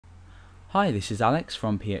Hi, this is Alex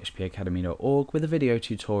from phpacademy.org with a video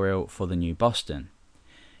tutorial for the new Boston.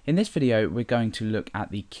 In this video we're going to look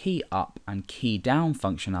at the key up and key down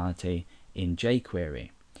functionality in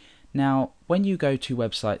jQuery. Now when you go to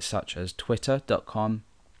websites such as twitter.com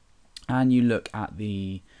and you look at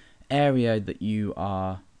the area that you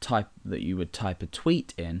would type a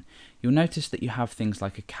tweet in, you'll notice that you have things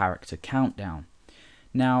like a character countdown.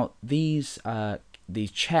 Now these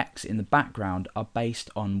checks in the background are based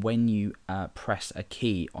on when you press a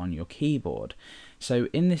key on your keyboard. So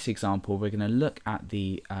in this example we're going to look at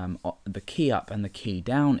the key up and the key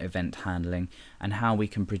down event handling and how we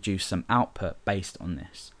can produce some output based on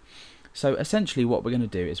this. So essentially what we're going to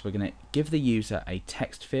do is we're going to give the user a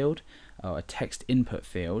text field or a text input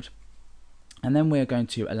field, and then we're going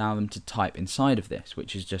to allow them to type inside of this,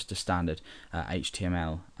 which is just a standard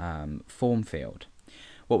HTML form field.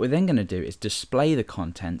 What we're then going to do is display the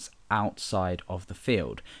contents outside of the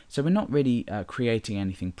field. So we're not really creating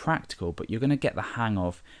anything practical, but you're going to get the hang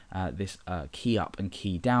of this key up and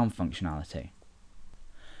key down functionality.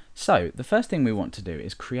 So the first thing we want to do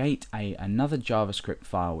is create another JavaScript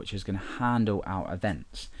file which is going to handle our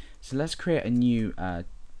events. So let's create a new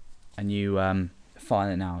file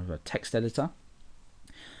in our text editor,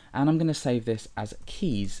 and I'm going to save this as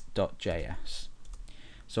keys.js.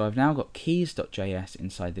 So I've now got keys.js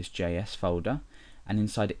inside this JS folder, and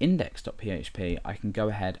inside index.php I can go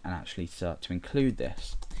ahead and actually start to include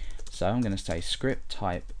this. So I'm going to say script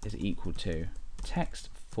type is equal to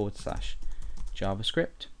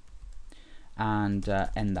text/JavaScript and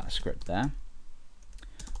end that script there.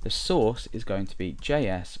 The source is going to be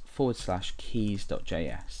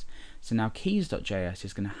js/keys.js. So now keys.js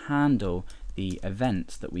is going to handle the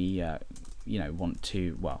events that we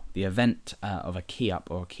the event of a key up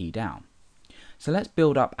or a key down. So let's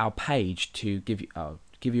build up our page to give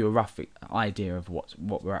you a rough idea of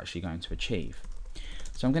what we're actually going to achieve.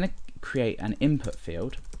 So I'm going to create an input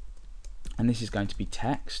field, and this is going to be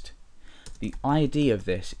text. The ID of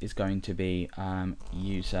this is going to be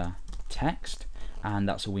user text, and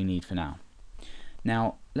that's all we need for now.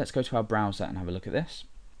 Now let's go to our browser and have a look at this.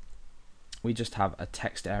 We just have a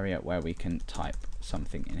text area where we can type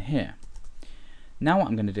something in here. Now what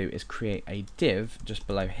I'm going to do is create a div just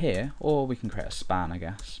below here, or we can create a span, I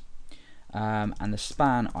guess. And the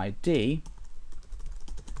span ID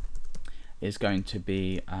is going to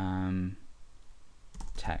be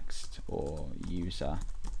text or user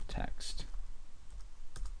text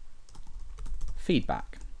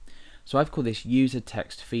feedback. So I've called this user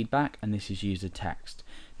text feedback, and this is user text.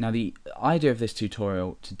 Now the idea of this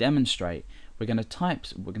tutorial to demonstrate, we're going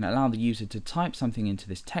to allow the user to type something into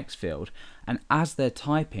this text field, and as they're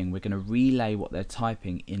typing we're going to relay what they're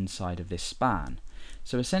typing inside of this span.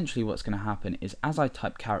 So essentially what's going to happen is as I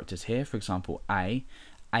type characters here, for example A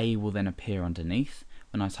will then appear underneath.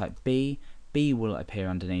 When I type B will appear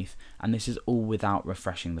underneath, and this is all without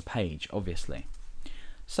refreshing the page, obviously.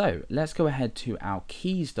 So let's go ahead to our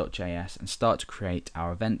keys.js and start to create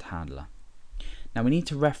our event handler. Now we need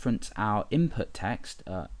to reference our input text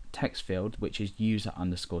field, which is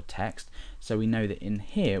user_text. So we know that in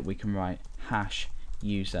here we can write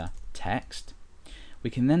 #user text. We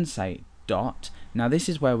can then say dot. Now this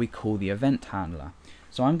is where we call the event handler.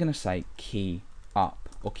 So I'm going to say key up,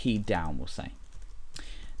 or key down we'll say.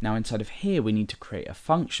 Now inside of here we need to create a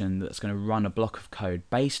function that's going to run a block of code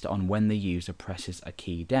based on when the user presses a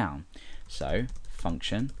key down. So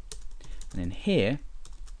function, and in here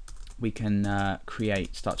we can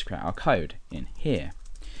start to create our code in here.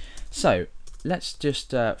 So let's just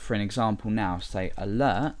for an example now say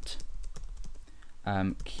alert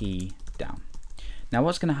key down. Now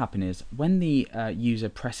what's going to happen is when the user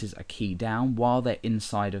presses a key down while they're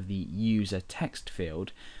inside of the user text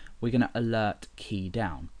field, we're going to alert key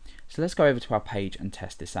down. So let's go over to our page and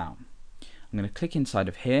test this out. I'm going to click inside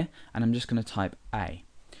of here, and I'm just going to type A.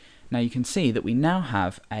 Now you can see that we now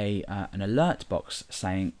have an alert box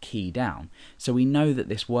saying key down, so we know that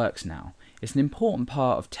this works now. It's an important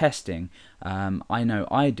part of testing. I know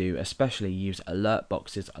I do especially use alert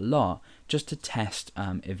boxes a lot just to test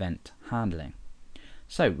event handling.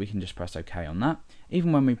 So we can just press OK on that.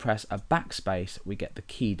 Even when we press a backspace we get the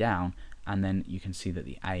key down, and then you can see that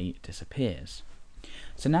the A disappears.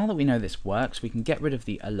 So now that we know this works, we can get rid of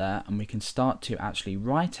the alert and we can start to actually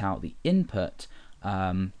write out the input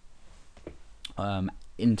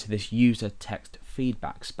into this user text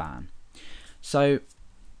feedback span. So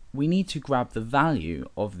we need to grab the value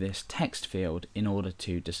of this text field in order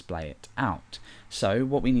to display it out. So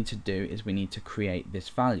what we need to do is we need to create this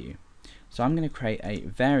value. So I'm going to create a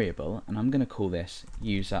variable, and I'm going to call this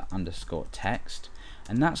user_text,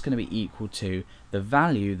 and that's going to be equal to the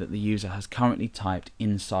value that the user has currently typed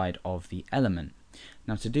inside of the element.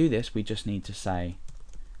 Now to do this, we just need to say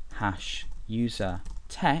hash user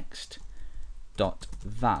text dot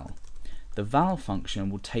val. The val function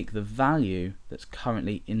will take the value that's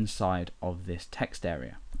currently inside of this text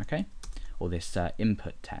area, okay, or this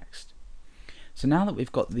input text. So now that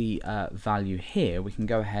we've got the value here, we can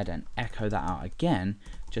go ahead and echo that out again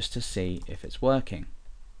just to see if it's working.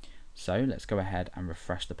 So let's go ahead and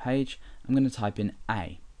refresh the page. I'm going to type in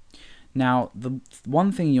A. Now the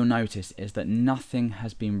one thing you'll notice is that nothing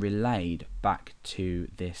has been relayed back to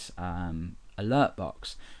this alert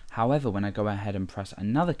box. However, when I go ahead and press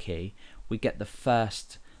another key, we get the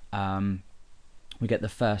first thing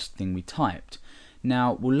we typed.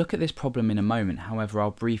 Now we'll look at this problem in a moment, however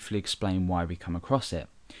I'll briefly explain why we come across it.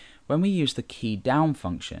 When we use the key down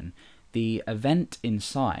function, the event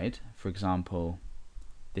inside, for example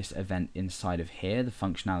this event inside of here, the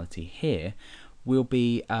functionality here, will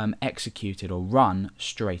be executed or run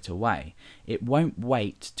straight away. It won't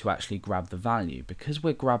wait to actually grab the value. Because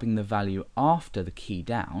we're grabbing the value after the key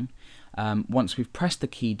down, once we've pressed the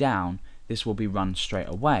key down, this will be run straight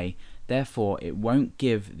away. Therefore, it won't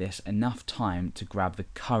give this enough time to grab the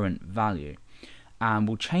current value. And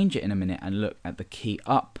we'll change it in a minute and look at the key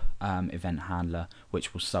up event handler,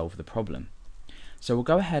 which will solve the problem. So we'll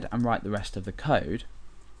go ahead and write the rest of the code,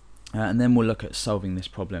 and then we'll look at solving this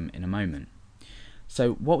problem in a moment.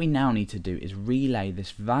 So what we now need to do is relay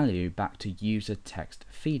this value back to user text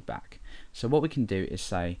feedback. So what we can do is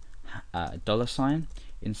say $,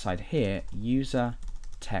 inside here, user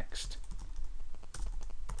text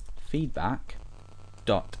feedback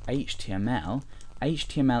dot HTML.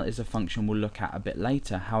 HTML is a function we'll look at a bit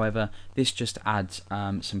later. However, this just adds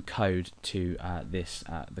some code to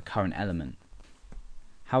the current element.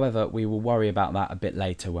 However, we will worry about that a bit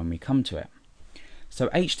later when we come to it. So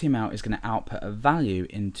HTML is going to output a value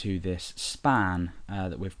into this span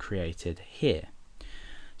that we've created here.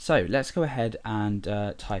 So let's go ahead and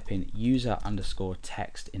type in user underscore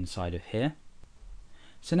text inside of here.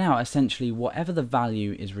 So now essentially whatever the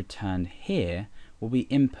value is returned here will be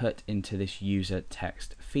input into this user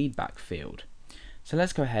text feedback field. So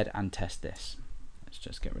let's go ahead and test this. Let's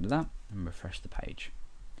just get rid of that and refresh the page.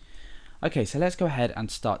 Okay, so let's go ahead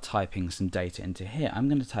and start typing some data into here. I'm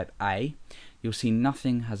going to type A. You'll see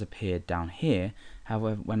nothing has appeared down here.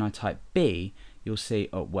 However, when I type B, you'll see,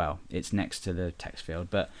 oh well, it's next to the text field,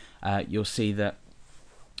 but you'll see that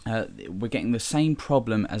we're getting the same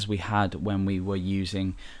problem as we had when we were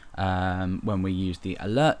using when we used the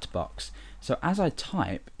alert box. So as I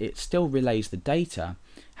type, it still relays the data.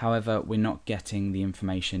 However, we're not getting the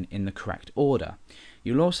information in the correct order.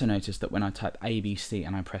 You'll also notice that when I type ABC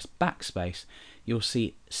and I press backspace, you'll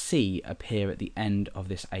see C appear at the end of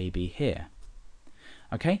this AB here.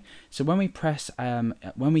 Okay, so when we press,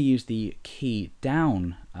 when we use the key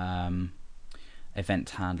down event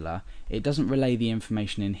handler, it doesn't relay the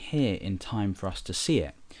information in here in time for us to see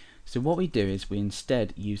it. So what we do is we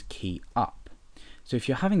instead use key up. So if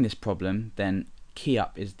you're having this problem, then key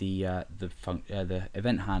up is the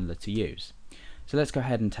event handler to use. So let's go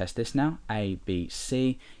ahead and test this now. A, B,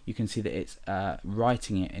 C. You can see that it's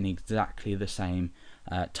writing it in exactly the same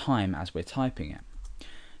time as we're typing it.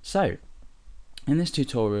 So in this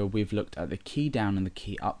tutorial, we've looked at the key down and the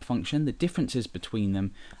key up function, the differences between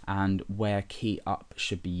them, and where key up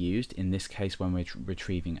should be used, in this case when we're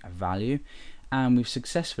retrieving a value. And we've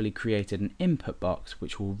successfully created an input box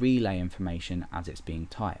which will relay information as it's being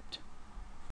typed.